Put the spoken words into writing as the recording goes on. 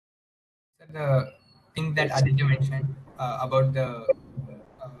The thing that Aditya mentioned about the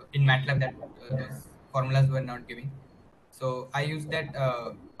in MATLAB that those formulas were not giving. So I used that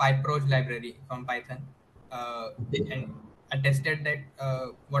PyProj library from Python, Okay. and I tested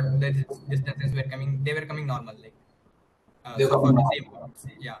that what the distances were coming. They were coming normal, like They so were for the not. same points.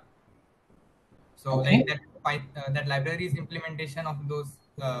 Yeah. So like Okay. that library's implementation of those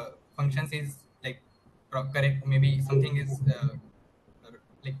functions is like correct. Maybe something is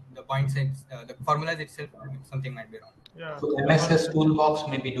like the points, the formulas itself, something might be wrong. Yeah, So because MSS Toolbox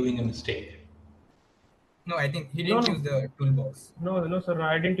may be doing a mistake. No, I think he no, didn't no, use the toolbox. no, sir.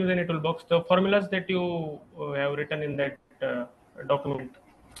 I didn't use any toolbox. The formulas that you have written in that document,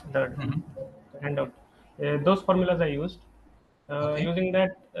 the Mhm. handout, those formulas I used. Okay. Using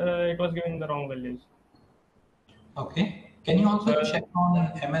that, it was giving the wrong values. Okay. Can you also Uh, check on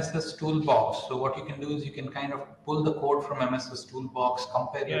MSS Toolbox? So what you can do is you can kind of pull the code from MSS Toolbox,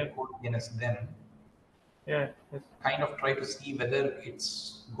 compare your yeah, code against them, yeah, yes, kind of try to see whether it's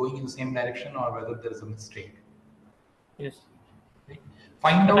going in the same direction or whether there is a mistake. yes. Right?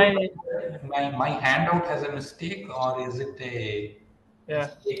 Find But out I, whether my handout has a mistake or is it a yeah,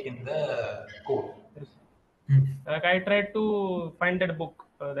 mistake in the code. yes. Hmm. Like I tried to find that book,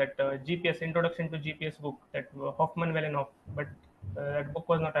 that GPS Introduction to GPS book, that Hoffman Wellenhoff, but that book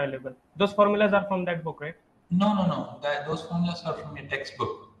was not available. Those formulas are from that book, right? No, no, no. Those formulas are from your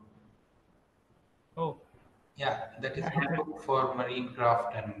textbook. Oh, Yeah, that is I tried. handbook for marine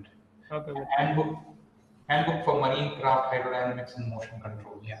craft and Okay, okay, handbook handbook for marine craft hydrodynamics and motion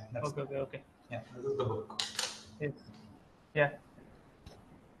control. Yeah, that's okay, okay, okay. yeah, this is the book. Yes, yeah,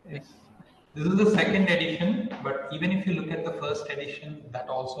 Okay. yes, This is the second edition, but even if you look at the first edition, that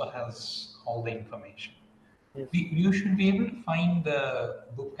also has all the information. yes. You should be able to find the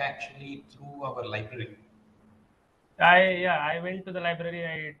book actually through our library. I went to the library.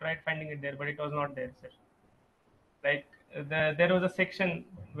 I tried finding it there, but it was not there, sir. Like there was a section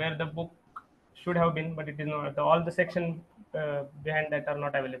where the book should have been, but it is not. All the section behind that are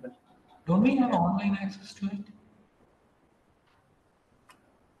not available. Don't we have Yeah, online access to it?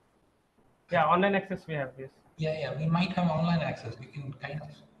 yeah. Online access we have. Yes. Yeah, yeah, we might have online access. We can kind of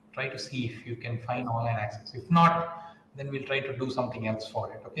try to see if you can find online access. If not, then we'll try to do something else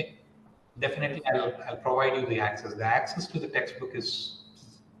for it. Okay. Definitely, Yes. I'll provide you the access. The access to the textbook is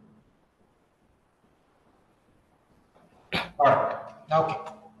all right. Okay.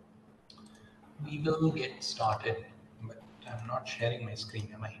 We will get started, but I'm not sharing my screen,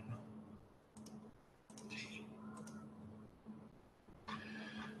 am I? No. Okay.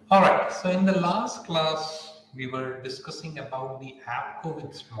 All right. So in the last class, we were discussing about the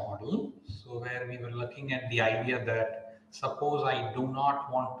Apkowitz model. So where we were looking at the idea that suppose I do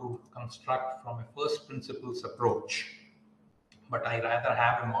not want to construct from a first principles approach, but I rather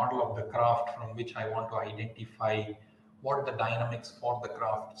have a model of the craft from which I want to identify what the dynamics for the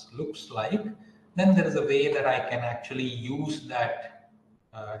craft looks like, then there is a way that I can actually use that.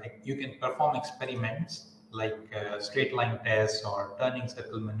 You can perform experiments like straight line tests or turning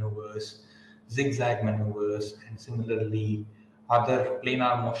circle maneuvers, zigzag maneuvers, and similarly other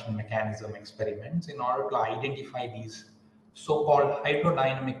planar motion mechanism experiments in order to identify these so-called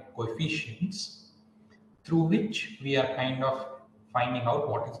hydrodynamic coefficients through which we are kind of finding out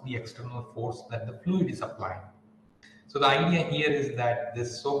what is the external force that the fluid is applying. So the idea here is that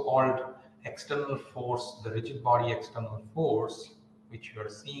this so-called external force, the rigid body external force, which you are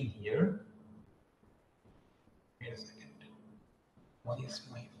seeing here. Wait a second. Why is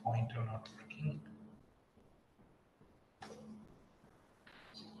my pointer not working?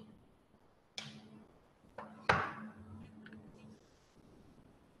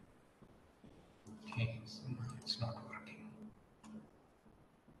 Okay, so now it's not working.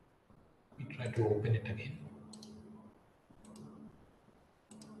 Let me try to open it again.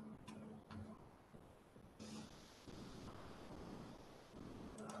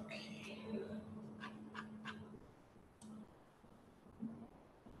 Okay.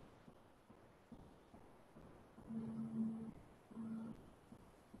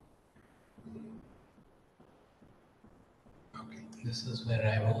 Okay, this is where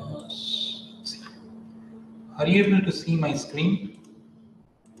I was. Let's see. Are you able to see my screen?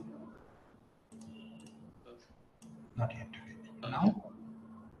 Not yet. Okay. Now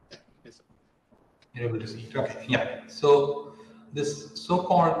Yes, sir. you're able to see it. Okay. Yeah. So this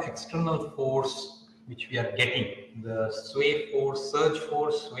so-called external force which we are getting, the sway force, surge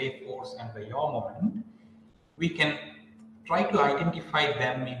force, sway force, and the yaw moment, we can try to identify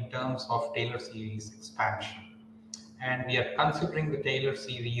them in terms of Taylor series expansion. And we are considering the Taylor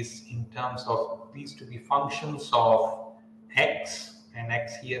series in terms of these to be functions of x and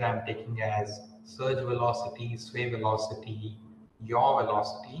x here I'm taking as surge velocity, sway velocity, yaw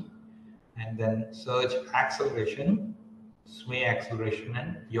velocity, and then surge acceleration, sway acceleration,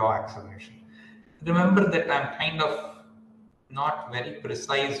 and yaw acceleration. Remember that I'm kind of not very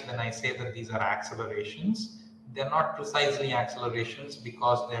precise when I say that these are accelerations. They're not precisely accelerations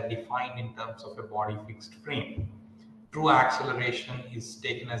because they're defined in terms of a body fixed frame. True acceleration is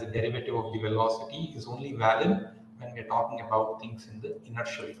taken as a derivative of the velocity, is only valid when we're talking about things in the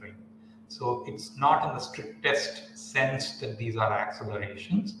inertial frame. So it's not in the strictest sense that these are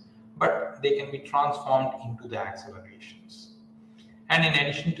accelerations, but they can be transformed into the accelerations. And in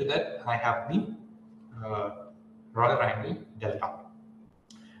addition to that, I have the rudder angle delta.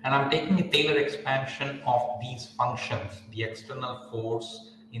 And I'm taking a Taylor expansion of these functions, the external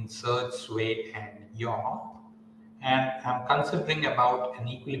force in surge, sway, and yaw. And I'm considering about an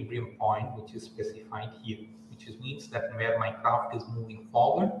equilibrium point, which is specified here, which means that where my craft is moving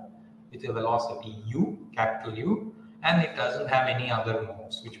forward with a velocity u, capital U, and it doesn't have any other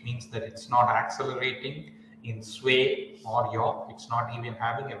modes, which means that it's not accelerating in sway or yaw. It's not even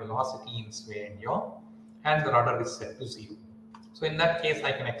having a velocity in sway and yaw, and the rudder is set to 0. So in that case,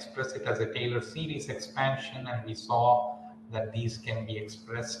 I can express it as a Taylor series expansion, and we saw that these can be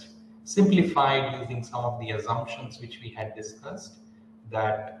expressed simplified using some of the assumptions which we had discussed,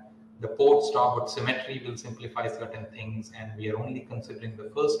 that the port starboard symmetry will simplify certain things, and we are only considering the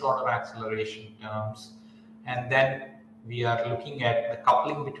first order acceleration terms, and then we are looking at the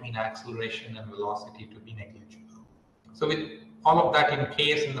coupling between acceleration and velocity to be negligible. So with all of that in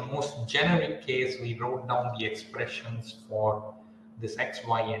case, in the most generic case, we wrote down the expressions for this x,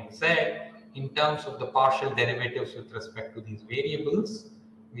 y, and z in terms of the partial derivatives with respect to these variables,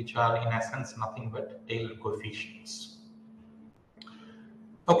 which are in essence nothing but Taylor coefficients.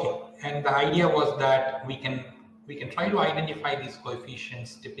 Okay, and the idea was that we can try to identify these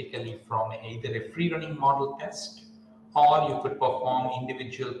coefficients typically from either a free running model test, or you could perform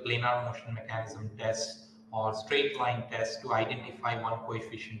individual planar motion mechanism tests or straight line tests to identify one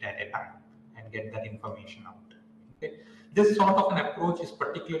coefficient at a time and get that information out. Okay. This sort of an approach is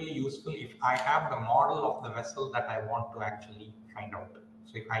particularly useful if I have the model of the vessel that I want to actually find out.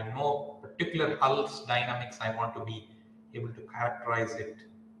 So if I know particular hull's dynamics, I want to be able to characterize it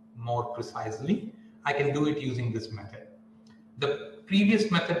more precisely, I can do it using this method. The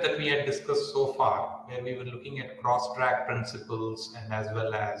previous method that we had discussed so far, where we were looking at cross drag principles and as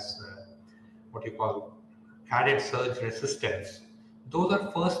well as what you call added surge resistance, those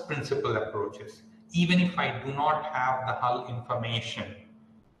are first principle approaches. Even if I do not have the hull information,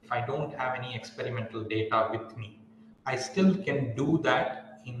 if I don't have any experimental data with me, I still can do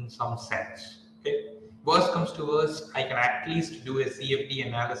that in some sense. Okay. Worst comes to worst, I can at least do a CFD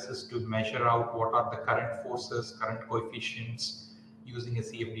analysis to measure out what are the current forces, current coefficients using a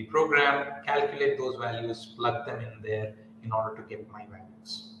CFD program, calculate those values, plug them in there in order to get my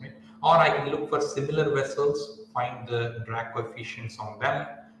values. Right? Or I can look for similar vessels, find the drag coefficients on them,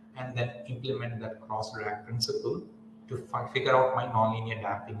 and then implement that cross drag principle to figure out my nonlinear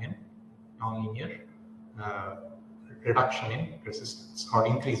damping and nonlinear reduction in resistance or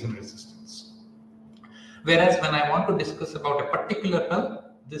increase in resistance. Whereas when I want to discuss about a particular hull,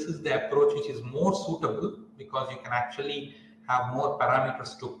 this is the approach which is more suitable because you can actually have more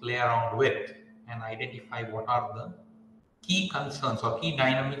parameters to play around with and identify what are the key concerns or key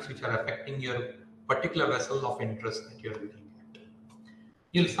dynamics which are affecting your particular vessel of interest that you're looking at.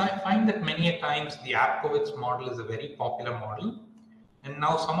 You'll find that many a times the Apkowitz model is a very popular model. And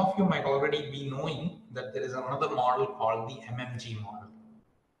now some of you might already be knowing that there is another model called the MMG model,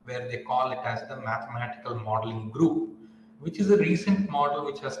 where they call it as the mathematical modeling group, which is a recent model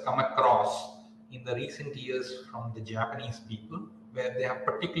which has come across in the recent years from the Japanese people, where they have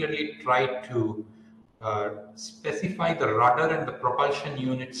particularly tried to specify the rudder and the propulsion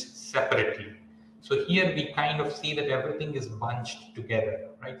units separately. So here we kind of see that everything is bunched together,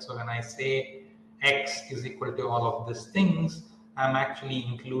 right? So when I say X is equal to all of these things, I'm actually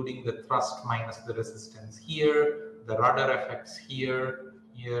including the thrust minus the resistance here, the rudder effects here,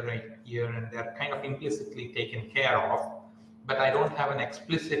 right here, and they're kind of implicitly taken care of, but I don't have an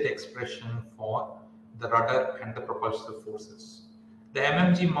explicit expression for the rudder and the propulsive forces. The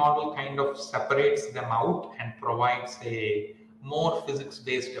MMG model kind of separates them out and provides a more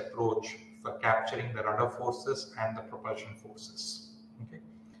physics-based approach for capturing the rudder forces and the propulsion forces. Okay,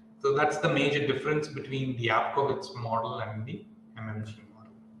 so that's the major difference between the Apkowitz model and the MMG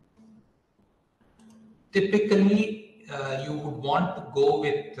model. Typically, you would want to go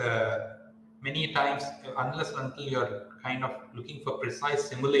with many times, unless until you're kind of looking for precise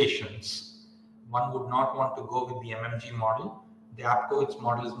simulations, one would not want to go with the MMG model. the Apkowitz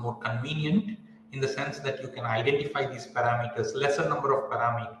model is more convenient in the sense that you can identify these parameters, lesser number of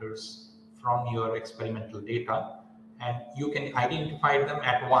parameters from your experimental data, and you can identify them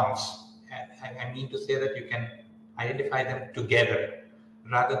at once. And I mean to say that you can identify them together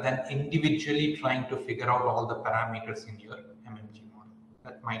rather than individually trying to figure out all the parameters in your MMG model.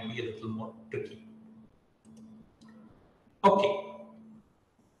 That might be a little more tricky. Okay.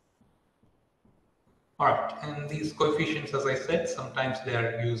 All right, and these coefficients, as I said, sometimes they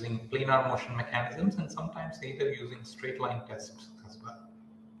are using planar motion mechanisms and sometimes either using straight line tests as well.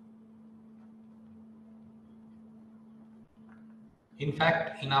 In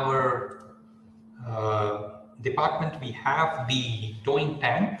fact, in our department, we have the towing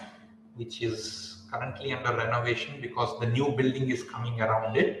tank, which is currently under renovation because the new building is coming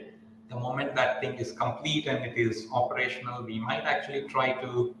around it. The moment that thing is complete and it is operational, we might actually try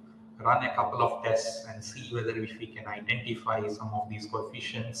to run a couple of tests and see whether if we can identify some of these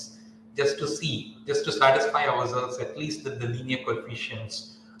coefficients, just to satisfy ourselves at least that the linear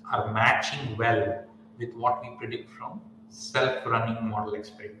coefficients are matching well with what we predict from self-running model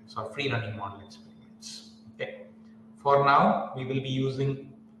experiments or free-running model experiments. Okay. For now, we will be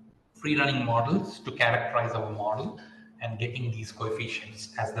using free-running models to characterize our model and getting these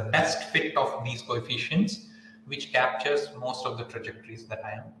coefficients as the best fit of these coefficients, which captures most of the trajectories that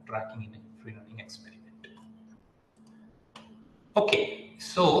I am tracking in a free-running experiment. Okay,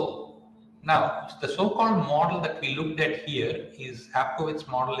 so now the so-called model that we looked at here is Apkowitz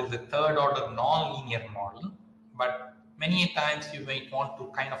model is a third-order non-linear model, but many times you might want to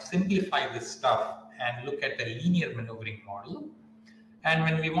kind of simplify this stuff and look at a linear maneuvering model. And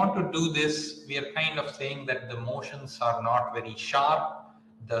when we want to do this, we are kind of saying that the motions are not very sharp.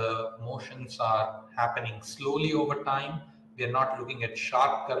 The motions are happening slowly over time. We are not looking at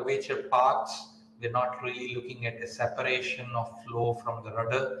sharp curvature paths. We're not really looking at a separation of flow from the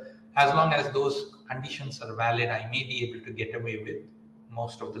rudder. As long as those conditions are valid, I may be able to get away with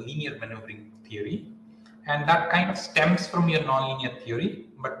most of the linear maneuvering theory. And that kind of stems from your nonlinear theory,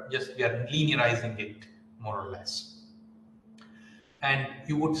 but just we are linearizing it more or less. And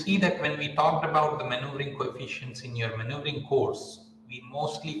you would see that when we talked about the maneuvering coefficients in your maneuvering course, we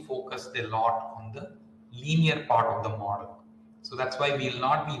mostly focused a lot on the linear part of the model. So that's why we will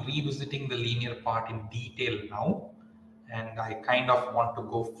not be revisiting the linear part in detail now. And I kind of want to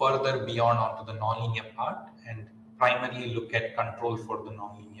go further beyond onto the nonlinear part and primarily look at control for the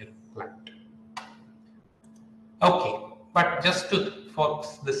nonlinear plant. Okay, but just for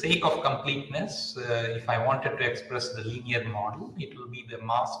the sake of completeness, if I wanted to express the linear model, it will be the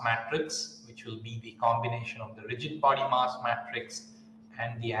mass matrix, which will be the combination of the rigid body mass matrix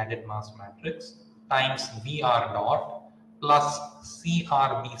and the added mass matrix, times VR dot plus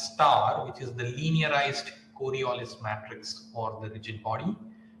CRB star, which is the linearized Coriolis matrix for the rigid body,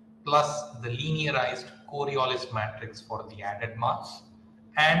 plus the linearized Coriolis matrix for the added mass,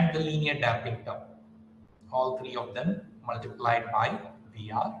 and the linear damping term. All three of them multiplied by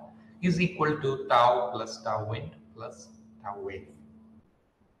VR is equal to tau plus tau wind plus tau wave.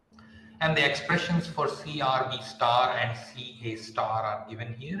 And the expressions for CRB star and CA star are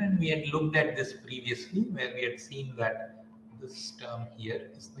given here, and we had looked at this previously where we had seen that this term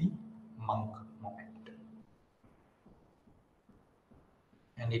here is the Monk moment.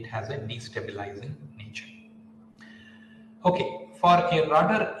 And it has a destabilizing nature. Okay, for a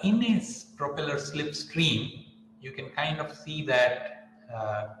rudder in a propeller slipstream, you can kind of see that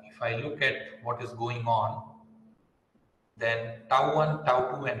if I look at what is going on, then tau 1,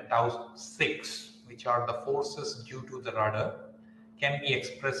 tau 2 and tau 6, which are the forces due to the rudder, can be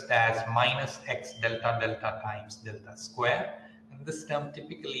expressed as minus x delta delta times delta square. And this term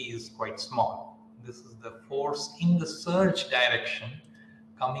typically is quite small. This is the force in the surge direction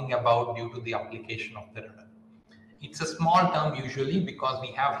coming about due to the application of the rudder. It's a small term usually because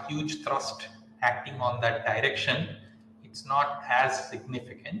we have huge thrust acting on that direction. It's not as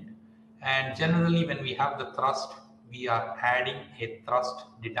significant. And generally when we have the thrust, we are adding a thrust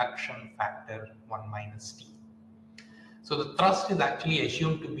deduction factor 1 minus t. So the thrust is actually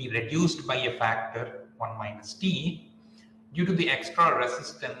assumed to be reduced by a factor 1 minus t due to the extra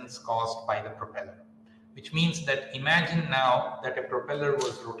resistance caused by the propeller. Which means that imagine now that a propeller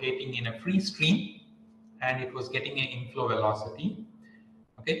was rotating in a free stream and it was getting an inflow velocity.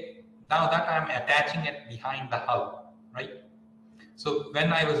 Okay, now that I'm attaching it behind the hull, right? So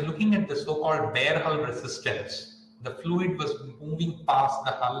when I was looking at the so-called bare hull resistance, the fluid was moving past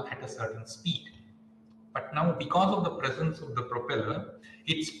the hull at a certain speed. But now because of the presence of the propeller,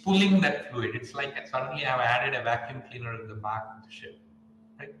 it's pulling that fluid. It's like suddenly I've added a vacuum cleaner in the back of the ship,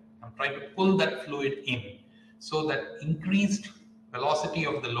 right? I'm trying to pull that fluid in. So that increased velocity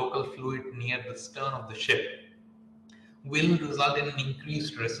of the local fluid near the stern of the ship will result in an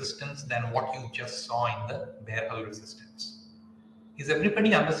increased resistance than what you just saw in the bare hull resistance. Is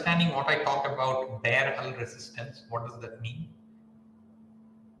everybody understanding what I talk about bare hull resistance? What does that mean?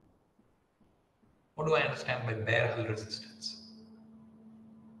 What do I understand by bare hull resistance?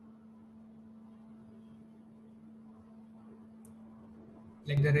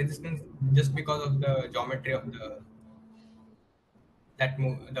 Like the resistance just because of the geometry of the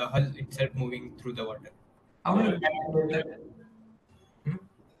hull itself moving through the water. How do you calculate that?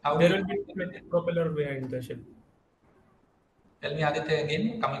 How do There you will be a propeller behind the ship. tell me, Aditya,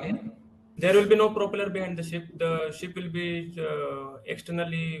 again? Come again? There will be no propeller behind the ship. The ship will be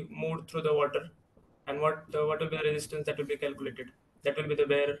externally moved through the water, and what will be the resistance that will be calculated? That will be the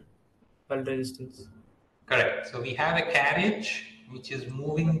bare hull resistance. Correct. So we have a carriage which is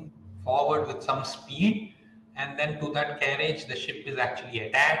moving forward with some speed, and then to that carriage the ship is actually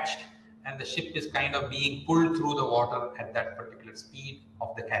attached, and the ship is kind of being pulled through the water at that particular speed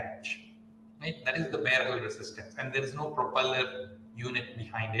of the carriage. Right? That is the bare hull resistance, and there is no propeller unit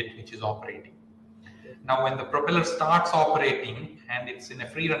behind it which is operating. Now, when the propeller starts operating and it's in a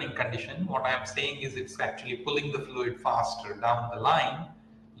free running condition, what I am saying is it's actually pulling the fluid faster down the line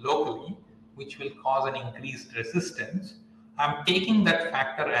locally, which will cause an increased resistance. I'm taking that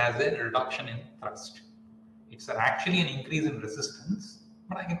factor as a reduction in thrust. It's actually an increase in resistance,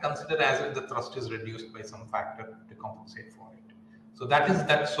 but I can consider as if the thrust is reduced by some factor to compensate for it. So that is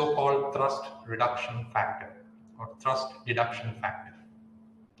that so-called thrust reduction factor or thrust deduction factor.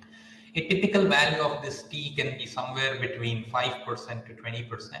 A typical value of this T can be somewhere between 5% to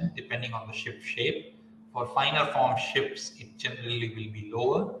 20% depending on the ship shape. For finer form ships, it generally will be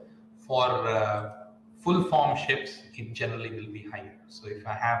lower. For full form ships, it generally will be higher. So if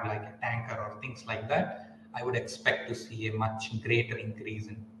I have like a tanker or things like that, I would expect to see a much greater increase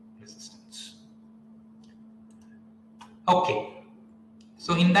in resistance. Okay.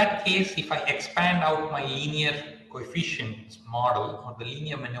 So in that case, if I expand out my linear coefficients model or the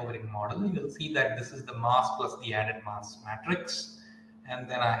linear maneuvering model, you will see that this is the mass plus the added mass matrix. And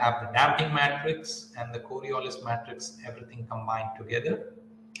then I have the damping matrix and the Coriolis matrix, everything combined together.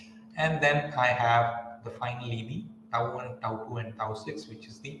 And then I have finally the tau 1, tau 2 and tau 6, which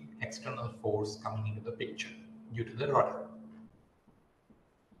is the external force coming into the picture due to the rudder.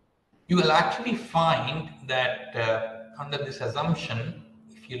 You will actually find that under this assumption,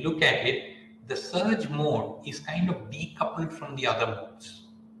 if you look at it, the surge mode is kind of decoupled from the other modes.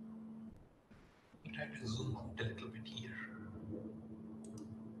 Let me try to zoom out a little bit here.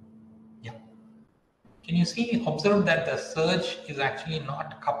 Yeah. Can you see, observe that the surge is actually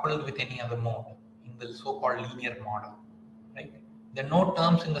not coupled with any other mode in the so-called linear model, right? There are no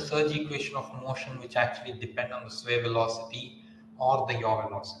terms in the surge equation of motion which actually depend on the sway velocity or the yaw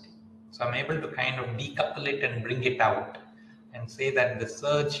velocity. So I'm able to kind of decouple it and bring it out and say that the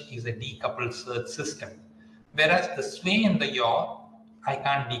surge is a decoupled surge system. Whereas the sway and the yaw, I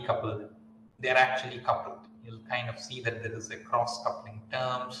can't decouple them. They're actually coupled. You'll kind of see that there is a cross-coupling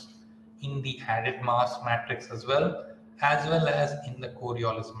terms in the added mass matrix as well as in the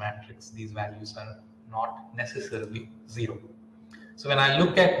Coriolis matrix. These values are not necessarily zero. So when I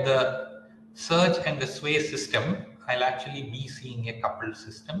look at the surge and the sway system, I'll actually be seeing a coupled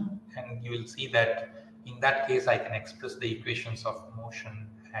system, and you will see that in that case I can express the equations of motion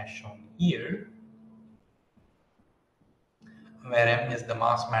as shown here, where M is the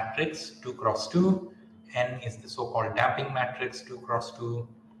mass matrix 2 cross 2, N is the so-called damping matrix 2 cross 2,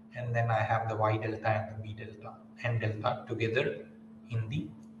 and then I have the Y delta and the B delta, N delta together in the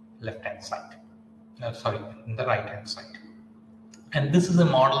left hand side. In the right hand side. And this is a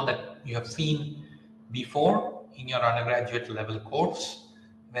model that you have seen before in your undergraduate level course,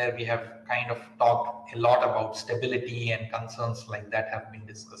 where we have kind of talked a lot about stability and concerns like that have been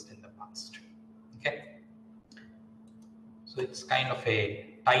discussed in the past. Okay. So it's kind of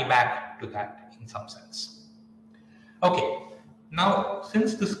a tie back to that in some sense. Okay. Now,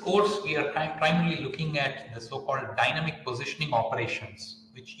 since this course, we are primarily looking at the so-called dynamic positioning operations,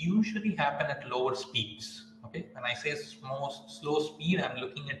 which usually happen at lower speeds. Okay. When I say slow speed, I'm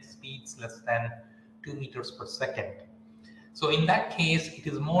looking at speeds less than 2 meters per second. So in that case, it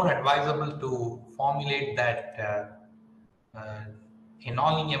is more advisable to formulate that a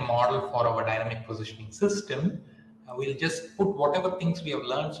nonlinear model for our dynamic positioning system. We'll just put whatever things we have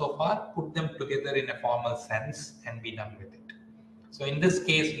learned so far, put them together in a formal sense and be done with it. So in this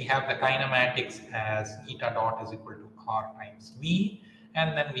case, we have the kinematics as eta dot is equal to r times v,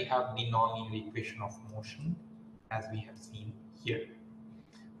 and then we have the nonlinear equation of motion as we have seen here,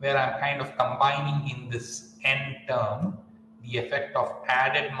 where I'm kind of combining in this n term the effect of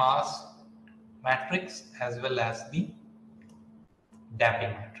added mass matrix as well as the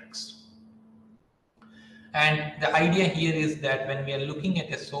damping matrix. And the idea here is that when we are looking at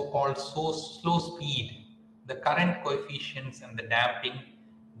a so-called slow speed, the current coefficients and the damping,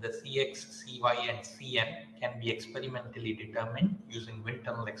 the Cx, Cy, and Cn can be experimentally determined using wind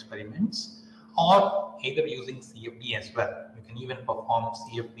tunnel experiments, or either using CFD as well. You can even perform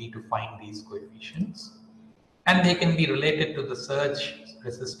CFD to find these coefficients. And they can be related to the surge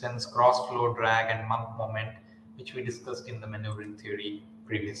resistance, cross flow drag, and monk moment, which we discussed in the maneuvering theory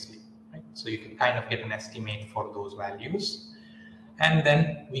previously. Right? So you can kind of get an estimate for those values. And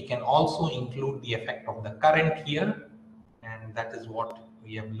then we can also include the effect of the current here. And that is what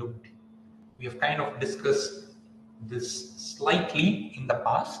we have looked. We have kind of discussed this slightly in the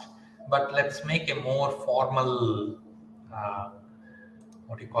past, but let's make a more formal,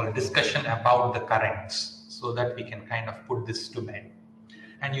 discussion about the currents so that we can kind of put this to bed.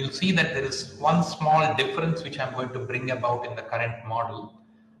 And you'll see that there is one small difference which I'm going to bring about in the current model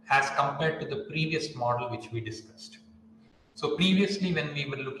as compared to the previous model which we discussed. So previously, when we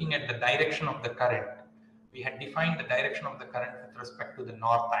were looking at the direction of the current, we had defined the direction of the current with respect to the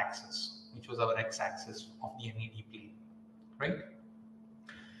north axis, which was our x-axis of the NED plane, right?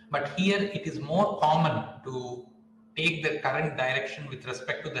 But here it is more common to take the current direction with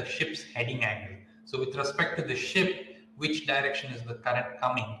respect to the ship's heading angle. So with respect to the ship, which direction is the current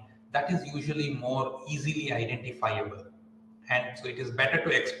coming, that is usually more easily identifiable. And so it is better to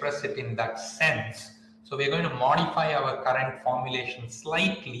express it in that sense. So we're going to modify our current formulation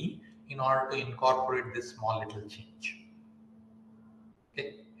slightly in order to incorporate this small little change.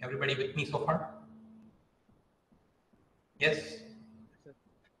 Okay, everybody with me so far? Yes?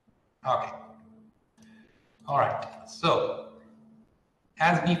 Okay. All right. So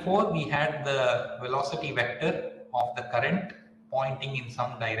as before, we had the velocity vector of the current pointing in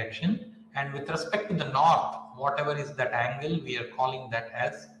some direction. And with respect to the north, whatever is that angle, we are calling that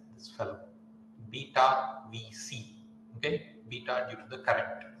as this fellow, beta Vc, okay, beta due to the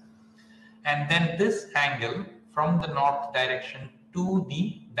current. And then this angle from the north direction to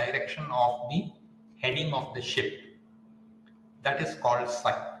the direction of the heading of the ship, that is called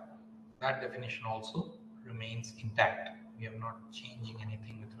psi. That definition also remains intact. We are not changing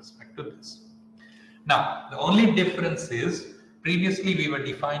anything with respect to this. Now, the only difference is previously we were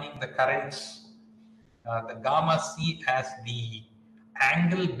defining the currents, the gamma c as the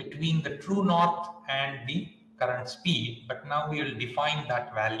angle between the true north and the current speed, but now we will define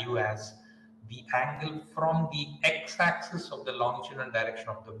that value as the angle from the x-axis of the longitudinal direction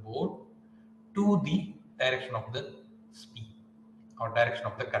of the board to the direction of the speed or direction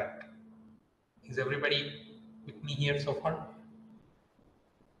of the current. Is everybody with me here so far?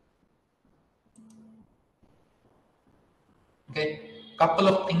 Okay, couple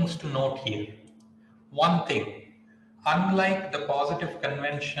of things to note here. One thing, unlike the positive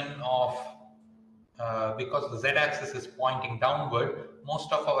convention of because the z-axis is pointing downward,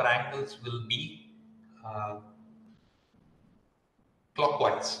 most of our angles will be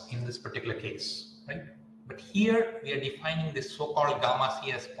clockwise in this particular case, right? But here we are defining this so-called gamma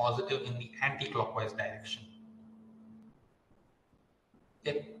c as positive in the anti-clockwise direction.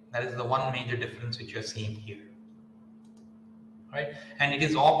 Okay, that is the one major difference which you are seeing here. Right? And it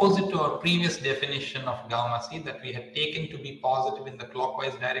is opposite to our previous definition of gamma c that we had taken to be positive in the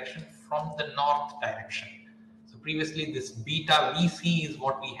clockwise direction from the north direction. So previously this beta Vc is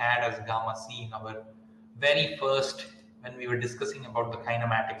what we had as gamma c in our very first, when we were discussing about the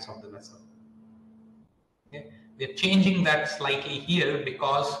kinematics of the vessel. Okay? We are changing that slightly here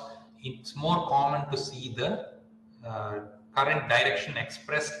because it's more common to see the current direction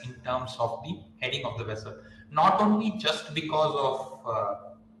expressed in terms of the heading of the vessel. Not only just because of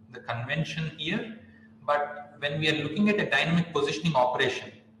the convention here, but when we are looking at a dynamic positioning operation,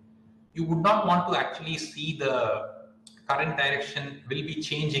 you would not want to actually see the current direction will be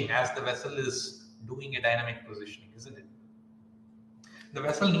changing as the vessel is doing a dynamic positioning, isn't it? The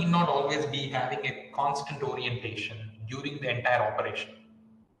vessel need not always be having a constant orientation during the entire operation.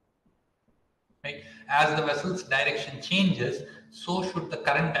 Right? As the vessel's direction changes, so should the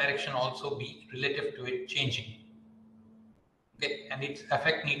current direction also be relative to it changing. Okay? And its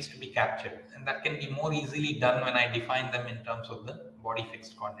effect needs to be captured. And that can be more easily done when I define them in terms of the body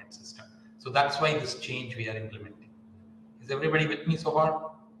fixed coordinate system. So that's why this change we are implementing. Is everybody with me so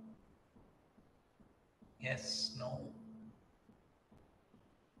far? Yes, no?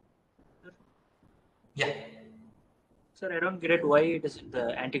 Yeah. Sir, I don't get it. Why it is in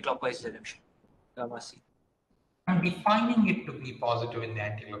the anti-clockwise direction? Gamma c. I'm defining it to be positive in the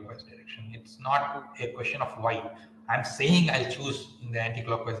anti-clockwise direction. It's not a question of why. I'm saying I'll choose in the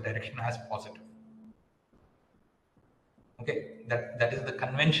anti-clockwise direction as positive. Okay, that is the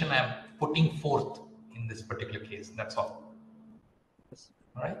convention I'm putting forth in this particular case. That's all.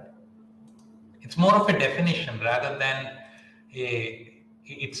 All right. It's more of a definition rather than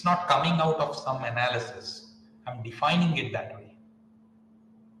it's not coming out of some analysis. I'm defining it that way.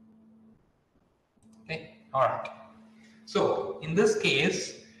 Okay. All right. So in this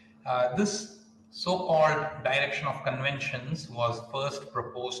case, this so-called direction of conventions was first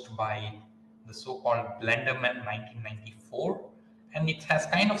proposed by the so-called Blenderman 1994, and it has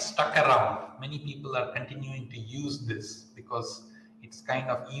kind of stuck around. Many people are continuing to use this because it's kind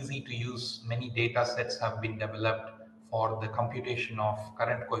of easy to use. Many data sets have been developed for the computation of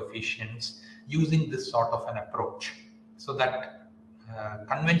current coefficients using this sort of an approach. So that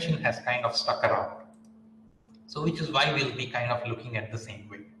convention has kind of stuck around. So which is why we'll be kind of looking at the same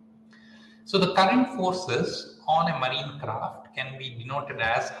way. So the current forces on a marine craft can be denoted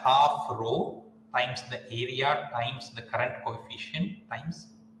as half rho times the area times the current coefficient times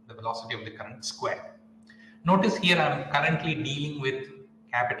the velocity of the current square. Notice here I'm currently dealing with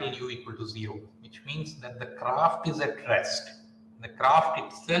capital U equal to 0, which means that the craft is at rest. The craft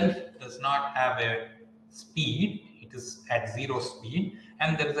itself does not have a speed, it is at 0 speed,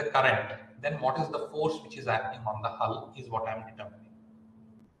 and there is a current. Then what is the force which is acting on the hull is what I'm determining.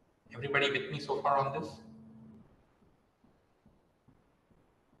 Everybody with me so far on this?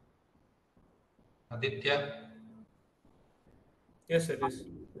 Aditya? Yes, sir. Yes.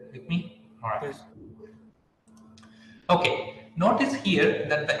 With me? All right. Yes. Okay. Notice here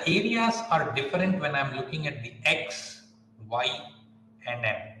that the areas are different when I'm looking at the X, Y, and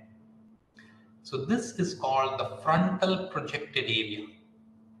M. So this is called the frontal projected area.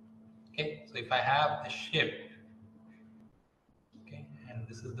 Okay. So if I have the ship, okay, and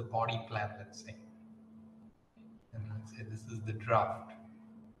this is the body plan, let's say, and let's say this is the draft.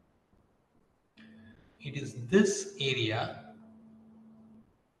 It is this area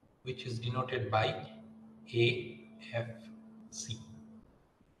which is denoted by AFC.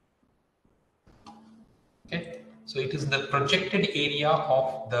 Okay, so it is the projected area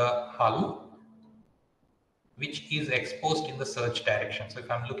of the hull which is exposed in the surge direction. So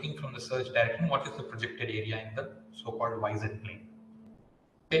if I'm looking from the surge direction, what is the projected area in the so-called YZ plane?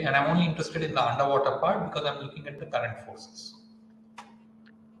 Okay, and I'm only interested in the underwater part because I'm looking at the current forces.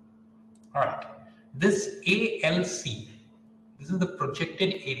 All right. This ALC, this is the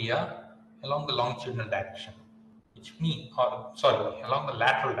projected area along the longitudinal direction, which means, along the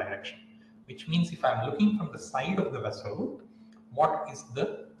lateral direction, which means if I'm looking from the side of the vessel, what is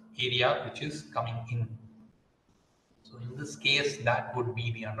the area which is coming in? So in this case, that would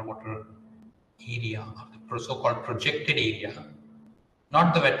be the underwater area of the so-called projected area,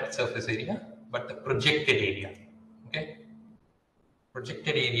 not the wetted surface area, but the projected area. Okay.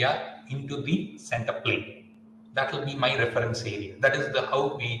 Projected area into the center plane. That will be my reference area. That is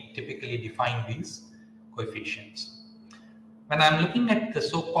how we typically define these coefficients. When I'm looking at the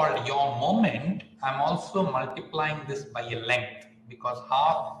so-called yaw moment, I'm also multiplying this by a length, because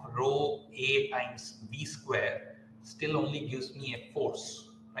half rho A times V square still only gives me a force,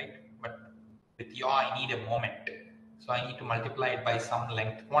 right? But with yaw, I need a moment. So I need to multiply it by some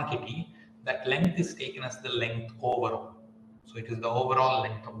length quantity. That length is taken as the length overall. So it is the overall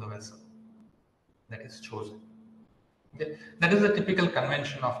length of the vessel that is chosen. Okay. That is the typical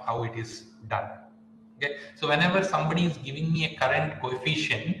convention of how it is done. Okay. So whenever somebody is giving me a current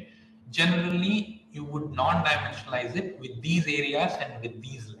coefficient, generally you would non-dimensionalize it with these areas and with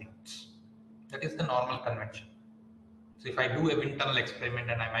these lengths. That is the normal convention. So if I do a wind tunnel experiment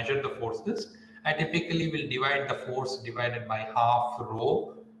and I measure the forces, I typically will divide the force divided by half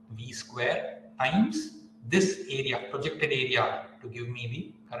rho V square times this area, projected area, to give me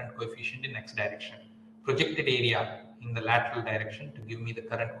the current coefficient in X direction. Projected area in the lateral direction to give me the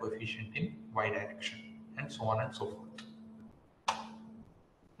current coefficient in Y direction, and so on and so forth.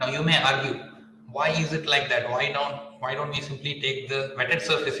 Now you may argue, why is it like that? Why don't we simply take the wetted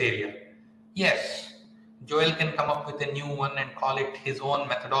surface area? Yes, Joel can come up with a new one and call it his own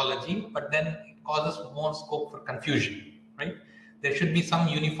methodology, but then it causes more scope for confusion, right? There should be some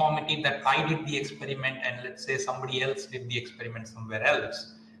uniformity that I did the experiment and let's say somebody else did the experiment somewhere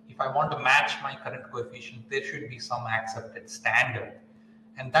else. If I want to match my current coefficient, there should be some accepted standard.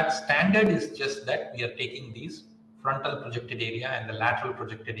 And that standard is just that we are taking these frontal projected area and the lateral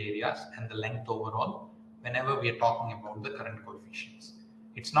projected areas and the length overall whenever we are talking about the current coefficients.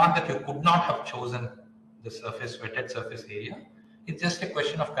 It's not that you could not have chosen the surface, wetted surface area. It's just a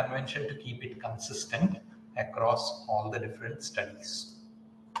question of convention to keep it consistent across all the different studies.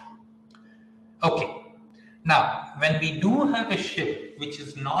 Okay, Now, when we do have a ship which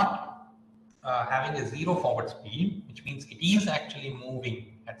is not having a zero forward speed, which means it is actually moving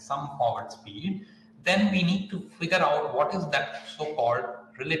at some forward speed, then we need to figure out what is that so-called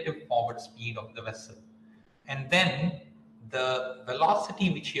relative forward speed of the vessel. And then the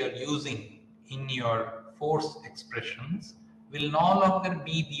velocity which you are using in your force expressions will no longer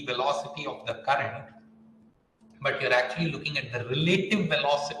be the velocity of the current, but you're actually looking at the relative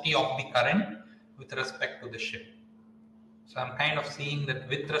velocity of the current with respect to the ship. So I'm kind of seeing that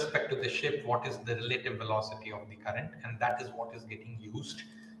with respect to the ship, what is the relative velocity of the current, and that is what is getting used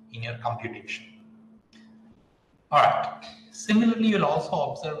in your computation. All right. Similarly, you'll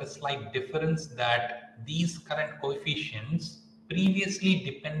also observe a slight difference that these current coefficients previously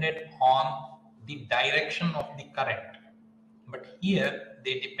depended on the direction of the current, but here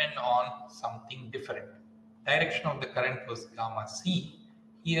they depend on something different. Direction of the current was gamma c.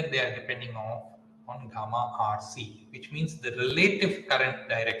 Here they are depending on gamma rc, which means the relative current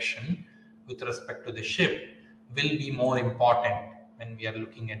direction with respect to the ship will be more important when we are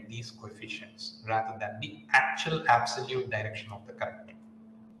looking at these coefficients rather than the actual absolute direction of the current.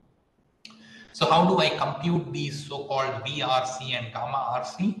 So how do I compute these so-called VRC and gamma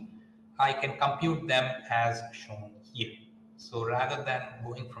RC? I can compute them as shown here. So rather than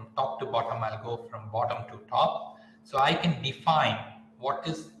going from top to bottom, I'll go from bottom to top. So I can define what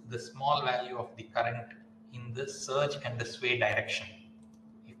is the small value of the current in the surge and the sway direction.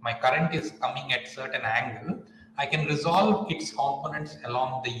 If my current is coming at certain angle, I can resolve its components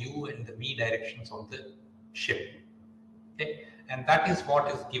along the U and the V directions of the ship. Okay? And that is what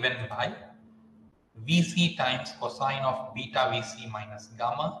is given by Vc times cosine of beta Vc minus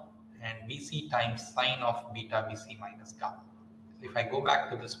gamma and Vc times sine of beta Vc minus gamma. So if I go back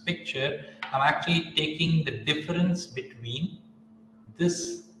to this picture, I'm actually taking the difference between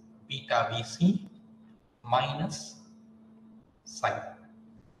this beta Vc minus sine.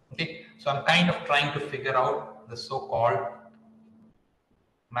 Okay, so I'm kind of trying to figure out the so-called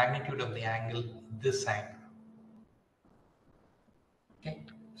magnitude of the angle, this angle. Okay,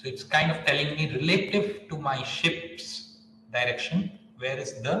 so it's kind of telling me relative to my ship's direction, where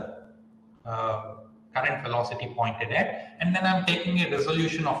is the current velocity pointed at, and then I'm taking a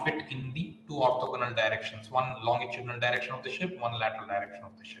resolution of it in the two orthogonal directions, one longitudinal direction of the ship, one lateral direction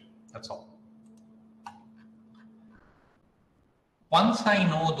of the ship. That's all. Once I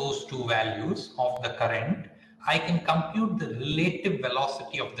know those two values of the current, I can compute the relative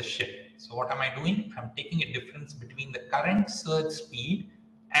velocity of the ship. So what am I doing? I'm taking a difference between the current surge speed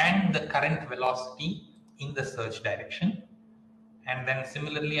and the current velocity in the surge direction. And then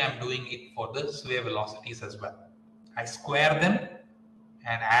similarly, I'm doing it for the sway velocities as well. I square them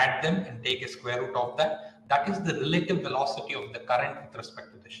and add them and take a square root of that. That is the relative velocity of the current with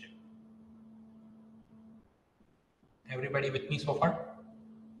respect to the ship. Everybody with me so far?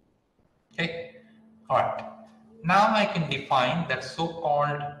 Okay. All right. Now I can define that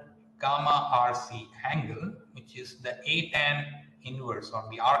so-called gamma RC angle, which is the A tan inverse or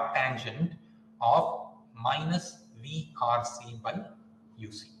the arc tangent of minus VRC by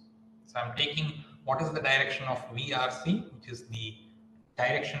UC. So I'm taking what is the direction of VRC, which is the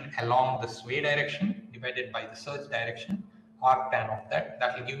direction along the sway direction divided by the surge direction, arc tan of that.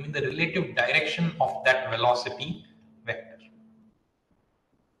 That will give me the relative direction of that velocity vector.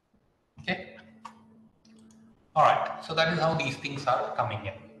 Okay. All right. So that is how these things are coming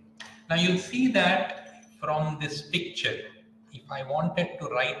in. Now you'll see that from this picture, if I wanted to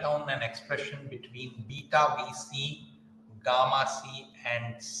write down an expression between beta Vc, gamma c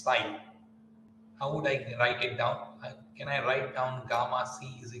and psi, how would I write it down? Can I write down gamma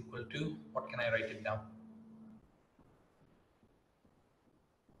c is equal to, what can I write it down?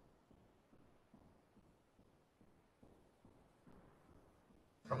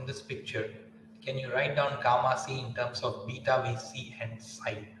 From this picture, can you write down gamma c in terms of beta Vc and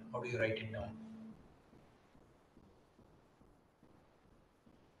psi? How do you write it down?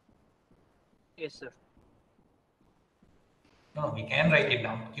 Yes, sir. No, we can write it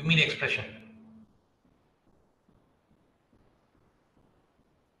down. Give me the expression.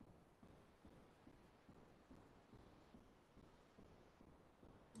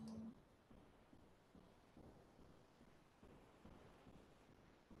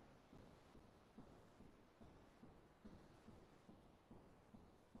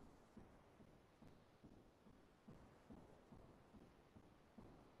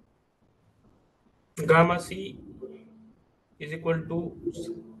 Gamma c is equal to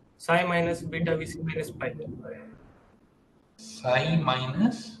psi minus beta Vc minus pi. Psi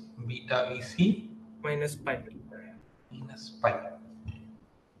minus beta Vc Minus pi. minus pi.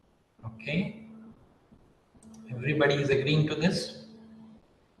 Okay. Everybody is agreeing to this?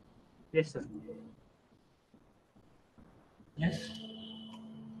 Yes, sir. Yes.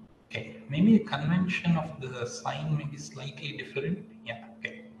 Okay, maybe the convention of the sign may be slightly different. Yeah,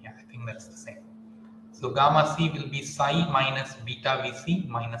 okay, yeah, I think that's the same. So gamma C will be psi minus beta Vc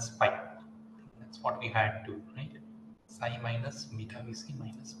minus pi. That's what we had to, right? Psi minus beta Vc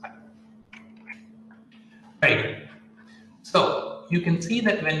minus pi. Right. So you can see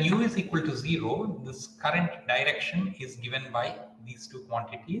that when u is equal to 0, this current direction is given by these two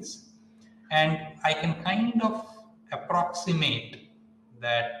quantities. And I can kind of approximate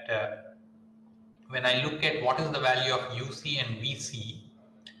that when I look at what is the value of UC and VC,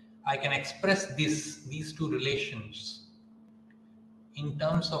 I can express these two relations in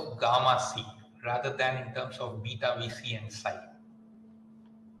terms of gamma C rather than in terms of beta VC and psi.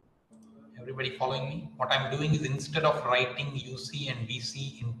 Everybody following me? What I'm doing is, instead of writing UC and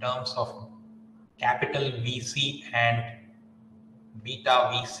VC in terms of capital VC and beta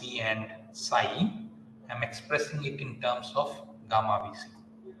VC and psi, I'm expressing it in terms of gamma VC.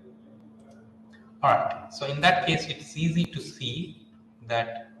 All right, so in that case, it's easy to see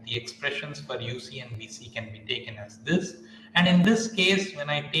that the expressions for UC and VC can be taken as this. And in this case, when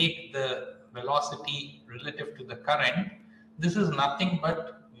I take the velocity relative to the current, this is nothing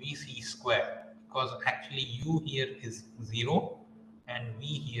but VC square, because actually U here is 0 and V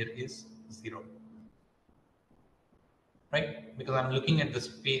here is 0. Right? Because I'm looking at this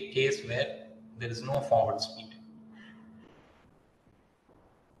case where there is no forward speed.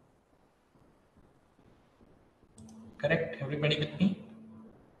 Correct? Everybody with me?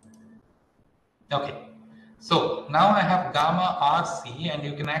 Okay. So now I have gamma RC, and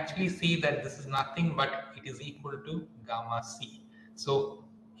you can actually see that this is nothing but it is equal to gamma C. So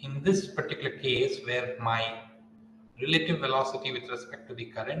in this particular case, where my relative velocity with respect to the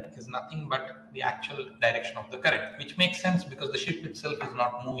current is nothing but the actual direction of the current, which makes sense because the ship itself is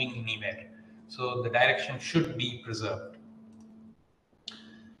not moving anywhere. So the direction should be preserved.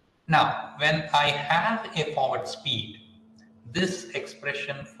 Now, when I have a forward speed, this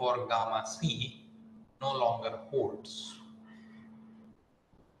expression for gamma C no longer holds.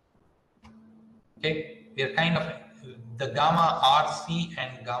 Okay, we are kind of, the gamma RC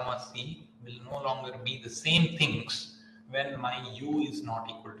and gamma C will no longer be the same things when my U is not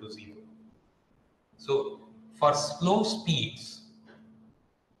equal to 0. So for slow speeds,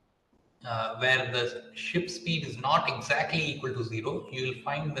 where the ship speed is not exactly equal to 0, you will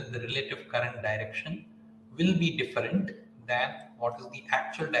find that the relative current direction will be different than what is the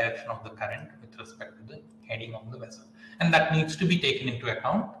actual direction of the current with respect to the heading of the vessel. And that needs to be taken into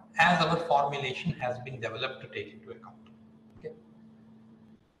account as our formulation has been developed to take into account. Okay.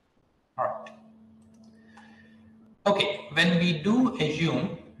 All right. Okay, when we do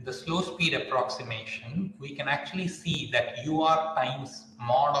assume the slow speed approximation, we can actually see that UR times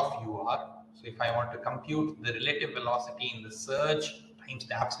mod of UR. So if I want to compute the relative velocity in the surge times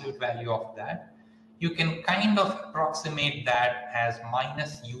the absolute value of that, you can kind of approximate that as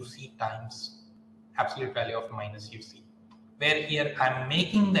minus UC times absolute value of minus UC, where here I'm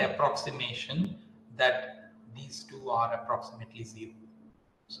making the approximation that these two are approximately 0.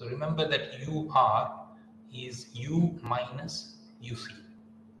 So remember that UR is U minus UC.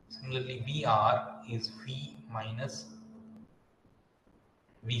 Similarly, VR is V minus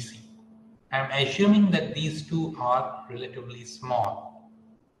VC. I'm assuming that these two are relatively small.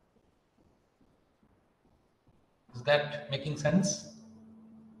 Is that making sense?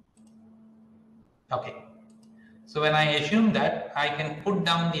 Okay. So when I assume that, I can put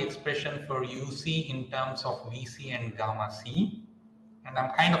down the expression for UC in terms of VC and gamma C. And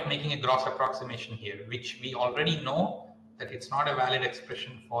I'm kind of making a gross approximation here, which we already know that it's not a valid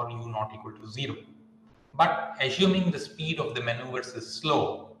expression for U not equal to 0. But assuming the speed of the maneuvers is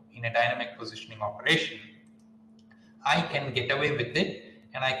slow in a dynamic positioning operation, I can get away with it,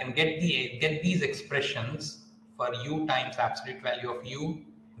 and I can get these expressions for U times absolute value of U,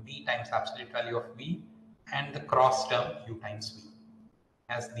 V times absolute value of V, and the cross term U times V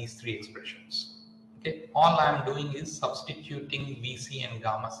as these three expressions. Okay, all I'm doing is substituting VC and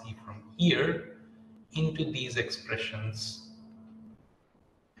gamma C from here into these expressions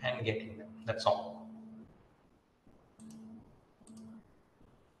and getting them. That's all.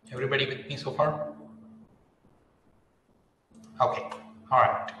 Everybody with me so far? Okay, all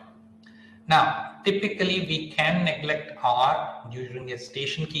right. Now, typically we can neglect R during a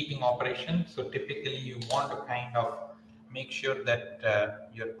station keeping operation. So typically you want to kind of make sure that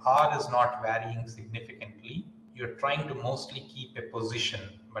your R is not varying significantly. You're trying to mostly keep a position,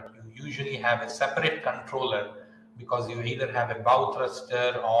 but you usually have a separate controller because you either have a bow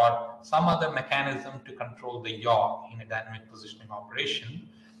thruster or some other mechanism to control the yaw in a dynamic positioning operation.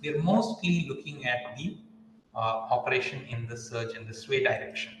 They're mostly looking at the operation in the surge and the sway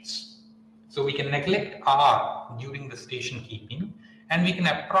directions. So we can neglect R during the station keeping, and we can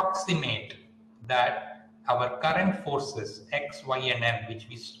approximate that our current forces X, Y, and M, which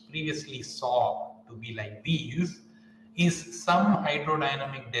we previously saw to be like these, is some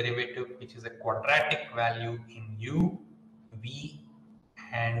hydrodynamic derivative which is a quadratic value in U, V,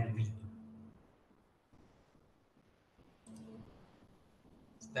 and V.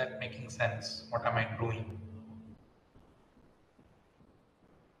 Is that making sense? What am I doing?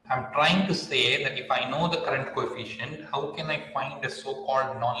 I'm trying to say that if I know the current coefficient, how can I find a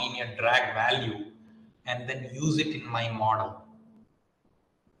so-called nonlinear drag value and then use it in my model?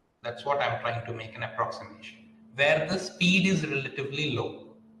 That's what I'm trying to make an approximation, where the speed is relatively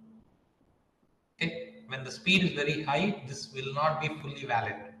low. Okay, when the speed is very high, this will not be fully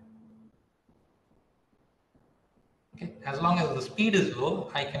valid. Okay, as long as the speed is low,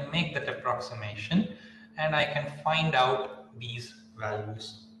 I can make that approximation and I can find out these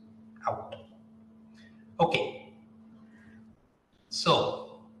values out. Okay,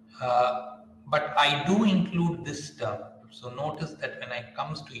 so but I do include this term. So notice that when it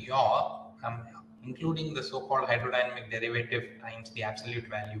comes to yaw, I'm including the so-called hydrodynamic derivative times the absolute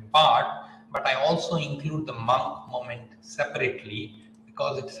value part, but I also include the Monk moment separately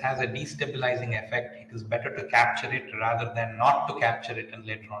because it has a destabilizing effect. It is better to capture it rather than not to capture it and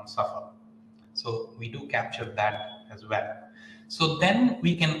later on suffer. So we do capture that as well. So then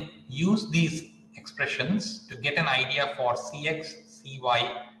we can use these expressions to get an idea for Cx,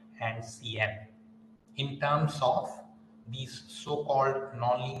 Cy, and Cn in terms of these so-called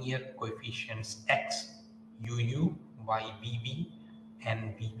nonlinear coefficients X, UU, Y, VV,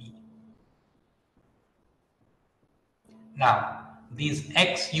 and VV. Now, these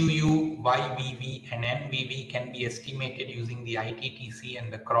X, UU, Y, VV, and NVV can be estimated using the ITTC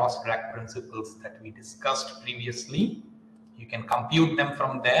and the cross-drag principles that we discussed previously. You can compute them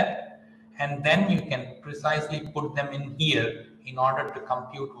from there, and then you can precisely put them in here in order to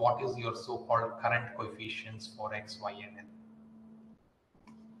compute what is your so-called current coefficients for X, Y, and N.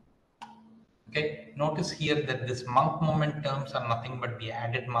 Okay, notice here that this Monk moment terms are nothing but the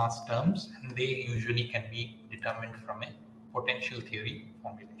added mass terms, and they usually can be determined from a potential theory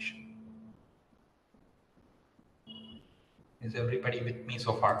formulation. Is everybody with me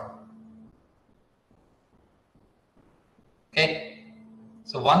so far? Okay,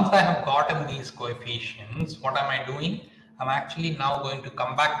 so once I have gotten these coefficients, what am I doing? I'm actually now going to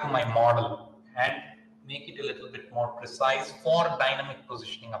come back to my model and make it a little bit more precise for dynamic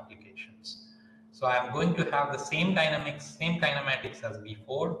positioning applications. So I'm going to have the same dynamics, same kinematics as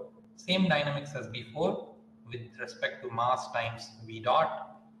before, same dynamics as before with respect to mass times V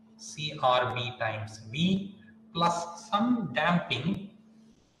dot, CRB times V, plus some damping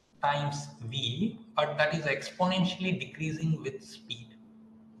times V, but that is exponentially decreasing with speed.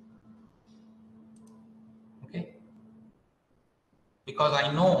 Okay, because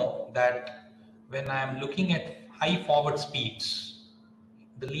I know that when I am looking at high forward speeds,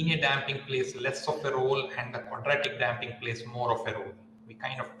 the linear damping plays less of a role and the quadratic damping plays more of a role. We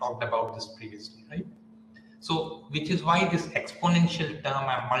kind of talked about this previously, right? So, which is why this exponential term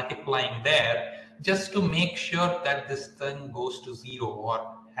I'm multiplying there just to make sure that this thing goes to zero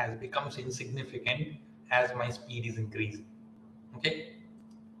or becomes insignificant as my speed is increasing. Okay,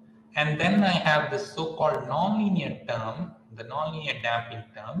 and then I have this so-called nonlinear term, the nonlinear damping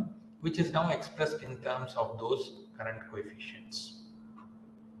term, which is now expressed in terms of those current coefficients.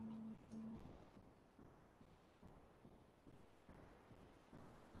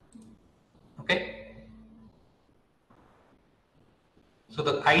 Okay, so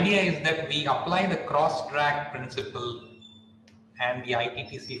the idea is that we apply the cross-drag principle and the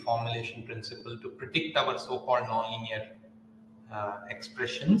ITTC formulation principle to predict our so-called nonlinear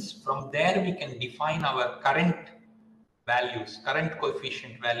expressions. From there, we can define our current values, current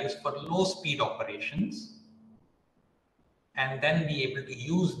coefficient values for low speed operations, and then be able to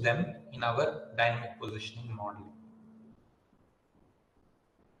use them in our dynamic positioning model.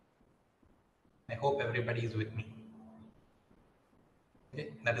 I hope everybody is with me.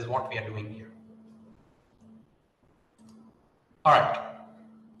 Okay, that is what we are doing here. All right.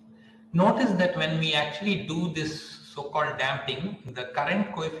 Notice that when we actually do this so-called damping, the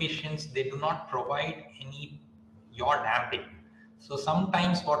current coefficients, they do not provide any yaw damping. So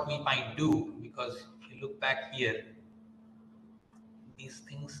sometimes what we might do, because if you look back here, these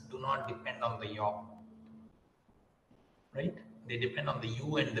things do not depend on the yaw, right? They depend on the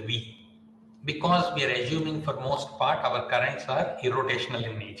U and the V. because we are assuming for most part our currents are irrotational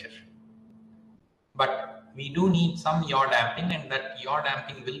in nature. But we do need some yaw damping, and that yaw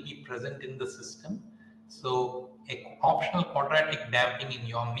damping will be present in the system. So a optional quadratic damping in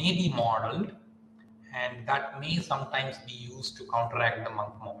yaw may be modeled, and that may sometimes be used to counteract the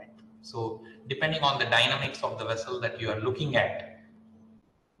monk moment. So depending on the dynamics of the vessel that you are looking at,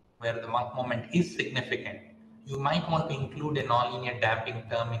 where the monk moment is significant, you might want to include a nonlinear damping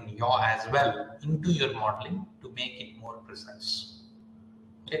term in yaw as well into your modeling to make it more precise.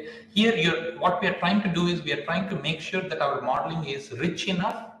 Okay. Here, what we are trying to do is we are trying to make sure that our modeling is rich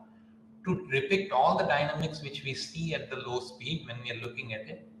enough to depict all the dynamics which we see at the low speed when we are looking at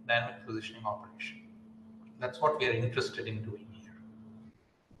a dynamic positioning operation. That's what we are interested in doing here.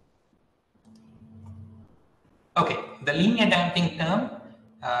 Okay, the linear damping term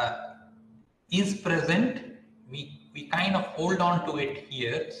is present. We kind of hold on to it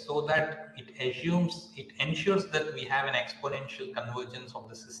here so that it ensures that we have an exponential convergence of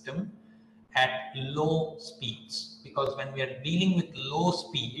the system at low speeds, because when we are dealing with low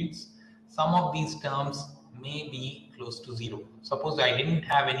speeds, some of these terms may be close to zero. Suppose I didn't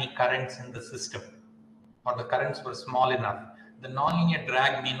have any currents in the system, or the currents were small enough, the nonlinear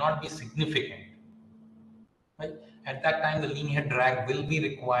drag may not be significant. Right? At that time, the linear drag will be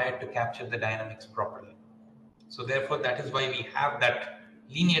required to capture the dynamics properly. So therefore, that is why we have that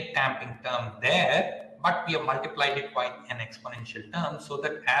linear damping term there, but we have multiplied it by an exponential term so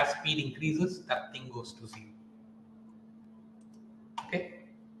that as speed increases, that thing goes to zero. Okay.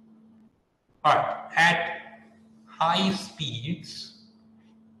 All right. At high speeds,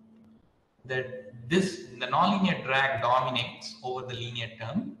 the nonlinear drag dominates over the linear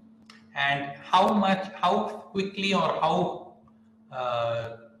term, and how quickly or how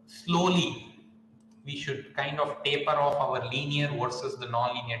slowly we should kind of taper off our linear versus the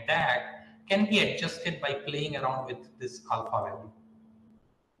nonlinear drag can be adjusted by playing around with this alpha value.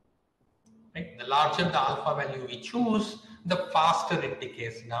 Right? The larger the alpha value we choose, the faster it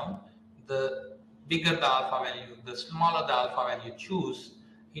decays down. The bigger the alpha value, the smaller the alpha value choose,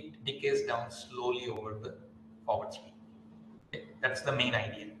 it decays down slowly over the forward speed. Okay? That's the main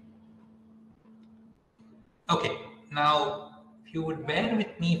idea. Okay, now if you would bear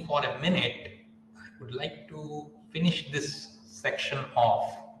with me for a minute, I would like to finish this section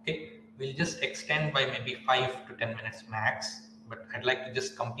off. Okay, we'll just extend by maybe 5 to 10 minutes max, but I'd like to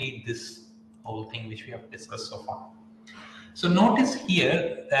just complete this whole thing which we have discussed so far. So notice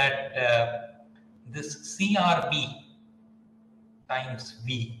here that this CRB times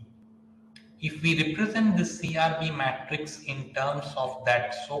V, if we represent the CRB matrix in terms of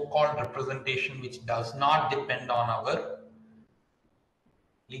that so-called representation which does not depend on our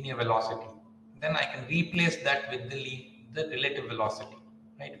linear velocity, then I can replace that with the relative velocity,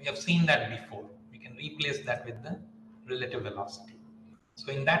 right? We have seen that before. We can replace that with the relative velocity.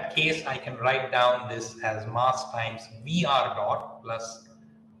 So in that case, I can write down this as mass times VR dot plus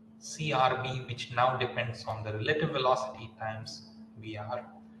CRB, which now depends on the relative velocity times VR,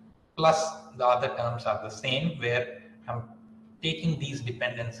 plus the other terms are the same, where I'm taking these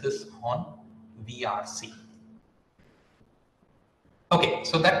dependencies on VRC. Okay,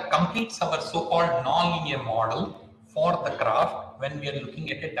 so that completes our so-called nonlinear model for the craft when we are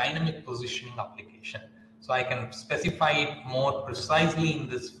looking at a dynamic positioning application. So I can specify it more precisely in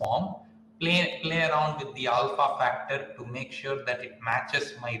this form, play around with the alpha factor to make sure that it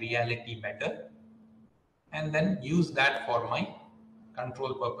matches my reality better, and then use that for my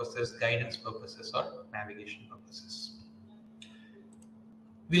control purposes, guidance purposes, or navigation purposes.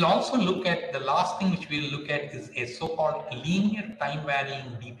 We'll also look at the last thing which we'll look at is a so-called linear time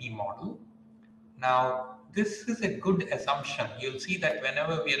varying DP model. Now, this is a good assumption. You'll see that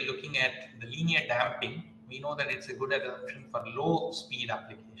whenever we are looking at the linear damping, we know that it's a good assumption for low speed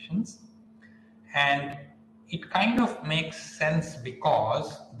applications. And it kind of makes sense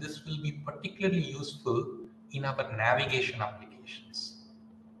because this will be particularly useful in our navigation applications.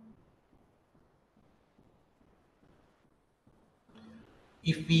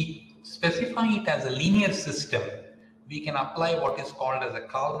 If we specify it as a linear system, we can apply what is called as a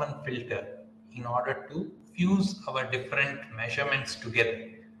Kalman filter in order to fuse our different measurements together.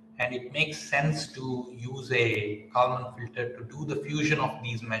 And it makes sense to use a Kalman filter to do the fusion of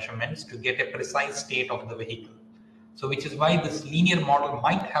these measurements to get a precise state of the vehicle. So which is why this linear model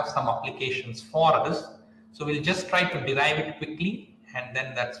might have some applications for us. So we'll just try to derive it quickly, and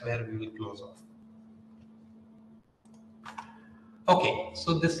then that's where we will close off. Okay,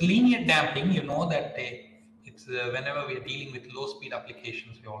 so this linear damping, you know that it's whenever we are dealing with low speed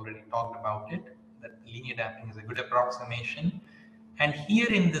applications, we already talked about it, that linear damping is a good approximation. And here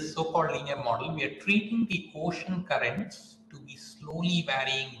in this so-called linear model, we are treating the ocean currents to be slowly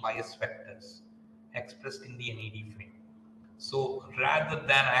varying bias vectors expressed in the NED frame. So rather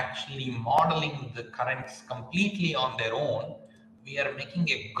than actually modeling the currents completely on their own, we are making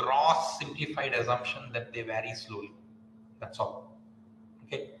a gross simplified assumption that they vary slowly. That's all.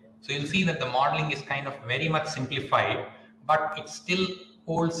 Okay. So you'll see that the modeling is kind of very much simplified, but it still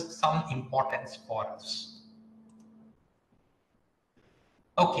holds some importance for us.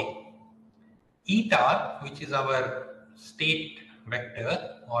 Okay. Eta, which is our state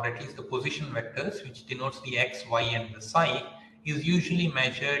vector, or at least the position vectors, which denotes the x, y, and the psi, is usually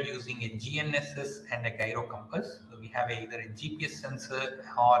measured using a GNSS and a gyrocompass. So we have either a GPS sensor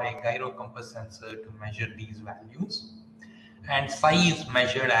or a gyrocompass sensor to measure these values. And psi is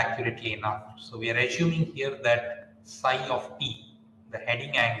measured accurately enough. So we are assuming here that psi of t, the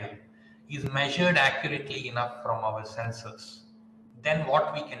heading angle, is measured accurately enough from our sensors. Then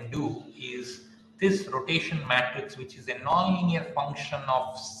what we can do is this rotation matrix, which is a nonlinear function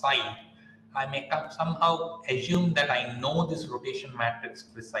of psi, I may somehow assume that I know this rotation matrix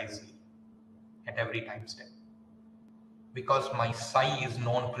precisely at every time step, because my psi is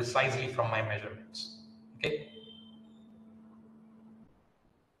known precisely from my measurements. Okay.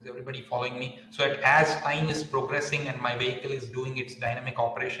 Is everybody following me? So as time is progressing and my vehicle is doing its dynamic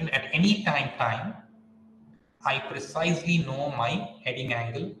operation, at any time, I precisely know my heading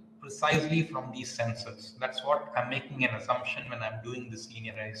angle precisely from these sensors. That's what I'm making an assumption when I'm doing this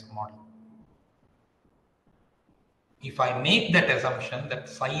linearized model. If I make that assumption that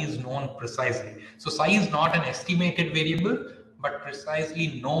psi is known precisely, so psi is not an estimated variable, but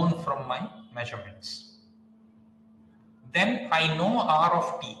precisely known from my measurements, then I know R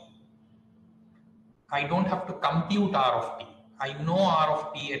of t. I don't have to compute R of t. I know R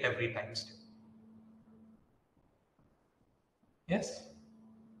of t at every time step. Yes?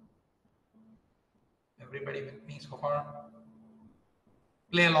 Everybody with me so far?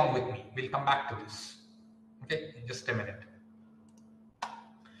 Play along with me. We'll come back to this. Okay, in just a minute.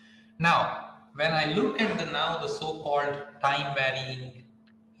 Now, when I look at the so-called time varying,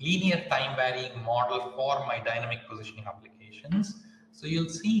 linear time varying model for my dynamic positioning applications, so you'll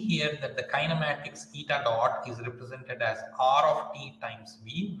see here that the kinematics eta dot is represented as R of t times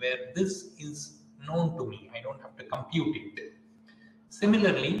V, where this is known to me. I don't have to compute it.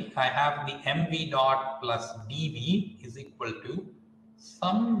 Similarly, I have the mv dot plus dv is equal to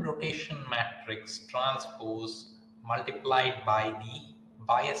some rotation matrix transpose multiplied by the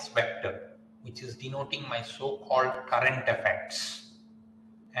bias vector, which is denoting my so-called current effects.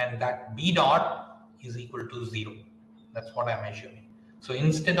 And that b dot is equal to 0. That's what I'm assuming. So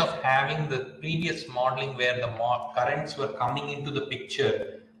instead of having the previous modeling where the currents were coming into the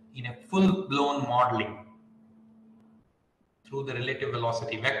picture in a full-blown modeling through the relative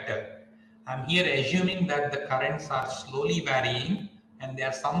velocity vector, I'm here assuming that the currents are slowly varying and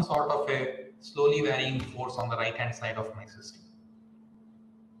there's some sort of a slowly varying force on the right hand side of my system.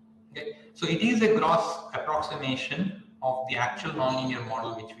 Okay, so it is a gross approximation of the actual nonlinear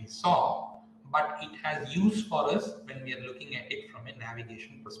model which we saw, but it has use for us when we are looking at it from a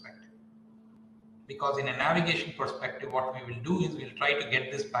navigation perspective. Because in a navigation perspective, what we will do is we'll try to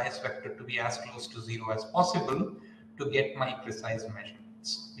get this bias vector to be as close to 0 as possible to get my precise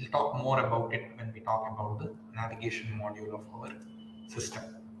measurements. We'll talk more about it when we talk about the navigation module of our system.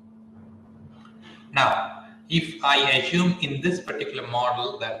 Now, if I assume in this particular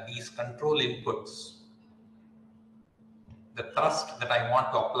model that these control inputs, the thrust that I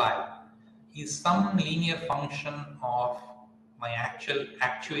want to apply, is some linear function of my actual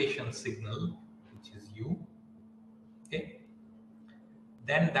actuation signal, which is u, okay,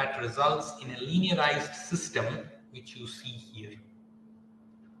 then that results in a linearized system which you see here.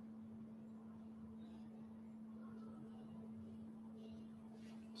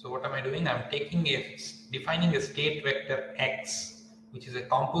 So what am I doing? I'm defining a state vector x, which is a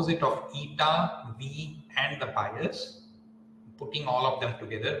composite of eta, v, and the bias, putting all of them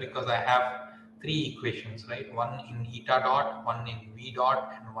together because I have 3 equations, right? One in eta dot, one in v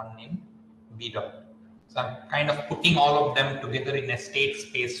dot, and one in v dot. So I'm kind of putting all of them together in a state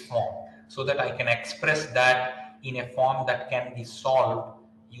space form so that I can express that in a form that can be solved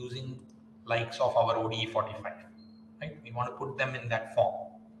using likes of our ODE 45, right? We want to put them in that form.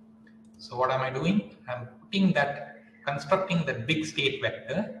 So what am I doing? I'm constructing the big state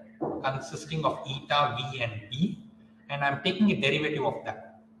vector consisting of eta, v, and b, and I'm taking a derivative of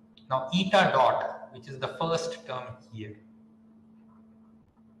that. Now eta dot, which is the first term here,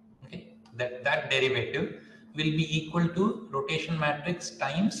 okay, that derivative will be equal to rotation matrix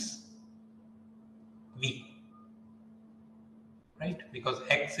times v, right? Because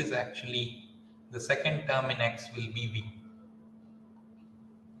x is actually, the second term in x will be v.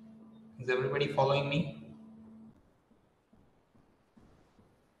 Is everybody following me?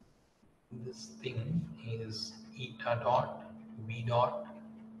 This thing is eta dot v dot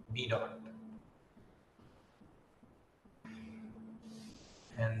b dot.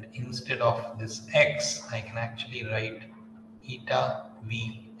 And instead of this x, I can actually write eta,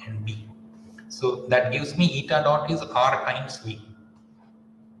 v, and b. So that gives me eta dot is r times v.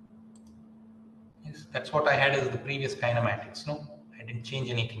 Yes, that's what I had as the previous kinematics. No, I didn't change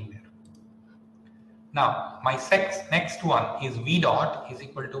anything there. Now, my next one is v dot is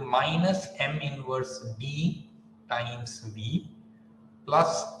equal to minus m inverse d times v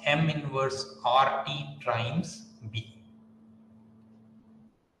plus m inverse rt times b.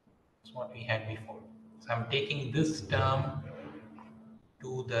 That's what we had before. So I'm taking this term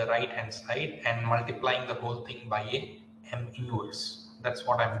to the right hand side and multiplying the whole thing by a m inverse. That's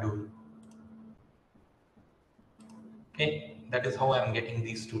what I'm doing. Okay, that is how I'm getting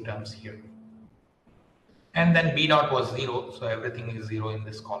these two terms here. And then b dot was 0, so everything is 0 in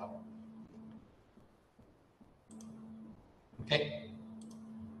this column. Okay.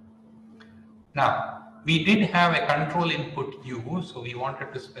 Now, we did have a control input u, so we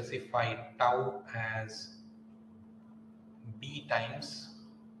wanted to specify tau as b times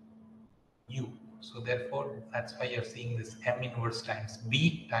u. So therefore, that's why you're seeing this m inverse times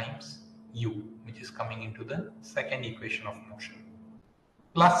b times u, which is coming into the second equation of motion,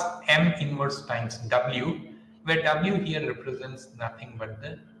 plus m inverse times w, where w here represents nothing but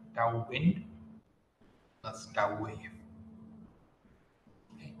the tau wind plus tau wave.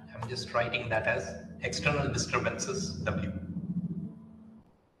 Okay, I'm just writing that as external disturbances w.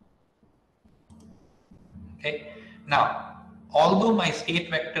 Okay, now although my state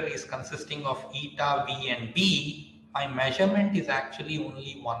vector is consisting of eta, v, and b, my measurement is actually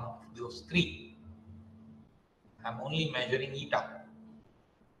only one of those three. I'm only measuring eta,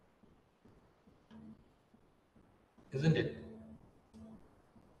 isn't it?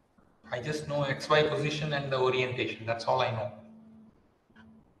 I just know xy position and the orientation. That's all I know.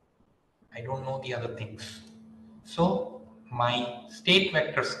 I don't know the other things. So my state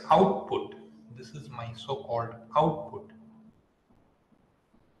vector's output, this is my so-called output,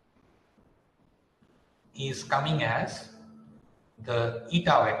 is coming as the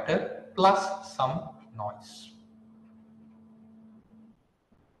eta vector plus some noise,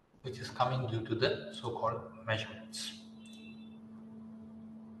 which is coming due to the so-called measurements.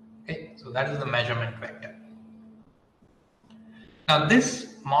 Okay, so that is the measurement vector. Now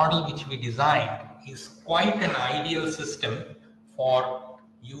this model which we designed is quite an ideal system for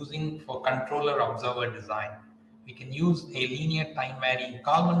using for controller observer design. We can use a linear time varying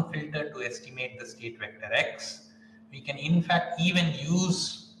Kalman filter to estimate the state vector x. We can in fact even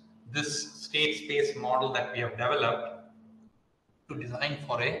use this state space model that we have developed to design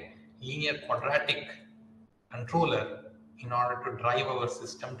for a linear quadratic controller in order to drive our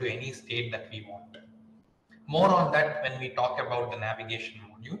system to any state that we want. More on that when we talk about the navigation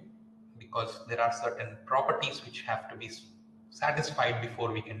module, because there are certain properties which have to be satisfied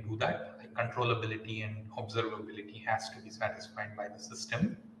before we can do that. Like controllability and observability has to be satisfied by the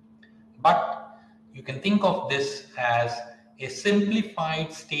system. But you can think of this as a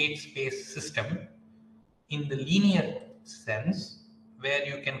simplified state space system in the linear sense, where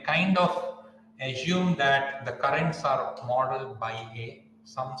you can kind of assume that the currents are modeled by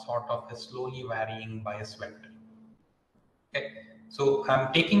some sort of a slowly varying bias vector. Okay, so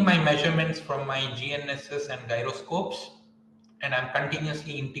I'm taking my measurements from my GNSS and gyroscopes, and I'm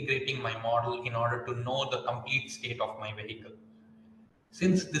continuously integrating my model in order to know the complete state of my vehicle.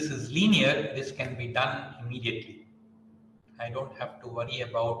 Since this is linear, this can be done immediately. I don't have to worry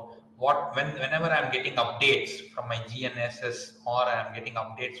about whenever I'm getting updates from my GNSS or I'm getting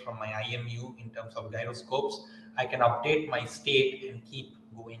updates from my IMU in terms of gyroscopes, I can update my state and keep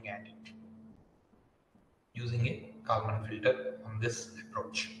going at it using a Kalman filter on this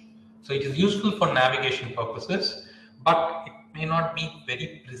approach. So it is useful for navigation purposes, but it may not be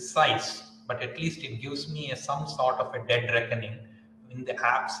very precise, but at least it gives me some sort of a dead reckoning in the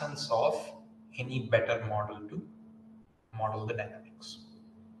absence of any better model to model the dynamics.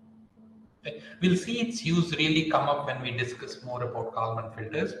 Okay. We'll see its use really come up when we discuss more about Kalman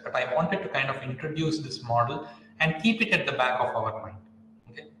filters, but I wanted to kind of introduce this model and keep it at the back of our mind.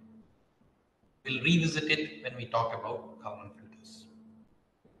 Okay. We'll revisit it when we talk about Kalman filters.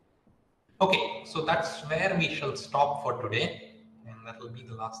 Okay, so that's where we shall stop for today, and that will be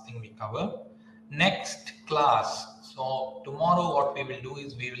the last thing we cover. Next class, so tomorrow what we will do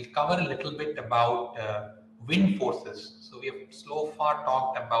is we will cover a little bit about wind forces. So we have so far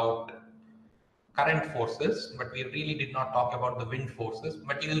talked about current forces, but we really did not talk about the wind forces.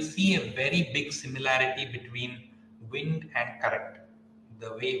 But you will see a very big similarity between wind and current.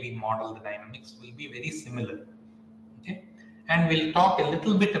 The way we model the dynamics will be very similar. Okay, and we'll talk a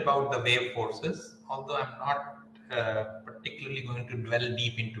little bit about the wave forces, although I'm not particularly going to dwell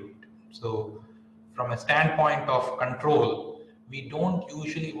deep into it. So from a standpoint of control, we don't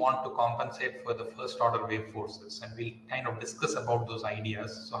usually want to compensate for the first order wave forces, and we'll kind of discuss about those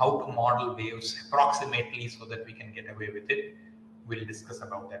ideas. So how to model waves approximately so that we can get away with it, we'll discuss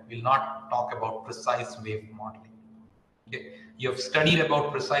about that. We'll not talk about precise wave modeling. Okay. You have studied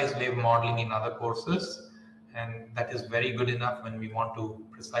about precise wave modeling in other courses, and that is very good enough when we want to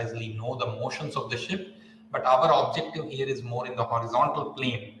precisely know the motions of the ship. But our objective here is more in the horizontal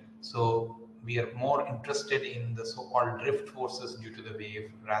plane. So we are more interested in the so-called drift forces due to the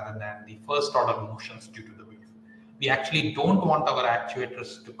wave rather than the first order motions due to the wave. We actually don't want our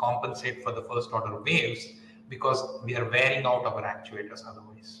actuators to compensate for the first order waves because we are wearing out our actuators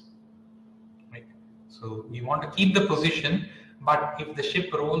otherwise. Right? So we want to keep the position, but if the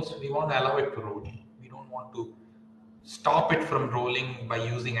ship rolls, we want to allow it to roll. We don't want to stop it from rolling by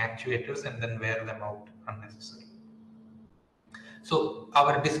using actuators and then wear them out unnecessarily. So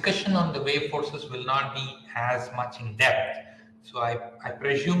our discussion on the wave forces will not be as much in depth. So I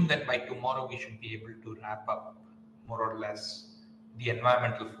presume that by tomorrow we should be able to wrap up more or less the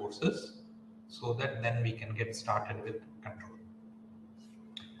environmental forces so that then we can get started with control.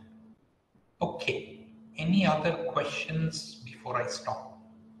 Okay, any other questions before I stop?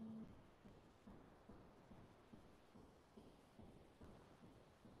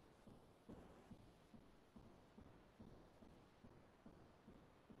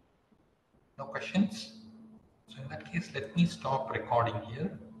 No questions? So in that case, let me stop recording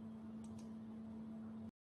here.